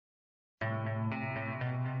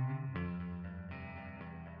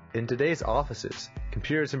In today's offices,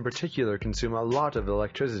 computers in particular consume a lot of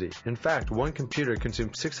electricity. In fact, one computer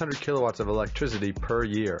consumes 600 kilowatts of electricity per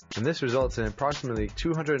year, and this results in approximately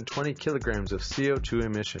 220 kilograms of CO2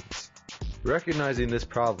 emissions. Recognizing this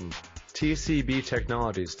problem, TCB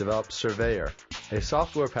Technologies developed SURVEYOR, a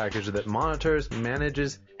software package that monitors,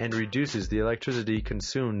 manages, and reduces the electricity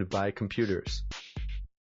consumed by computers.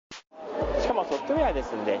 しかもソフトウェアで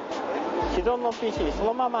すので、既存の PC にそ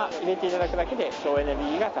のまま入れていただくだけで省エネルギ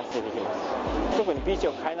ーが達成できます。特に PC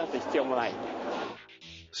を買い直す必要もない。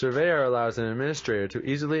SURVEYOR allows an administrator to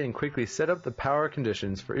easily and quickly set up the power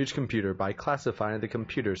conditions for each computer by classifying the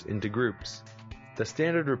computers into groups. The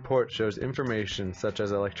standard report shows information such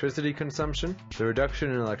as electricity consumption, the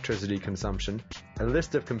reduction in electricity consumption, a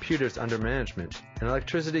list of computers under management, an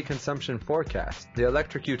electricity consumption forecast, the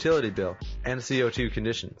electric utility bill, and CO2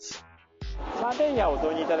 conditions. サーベイヤーを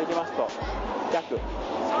導入いただきますと、約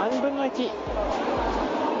3分の1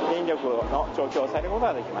電力の調教をされること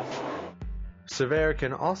ができます。SURVEYOR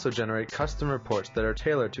can also generate custom reports that are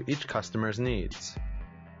tailored to each customer's needs.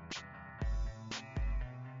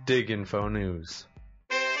 DigInfo News.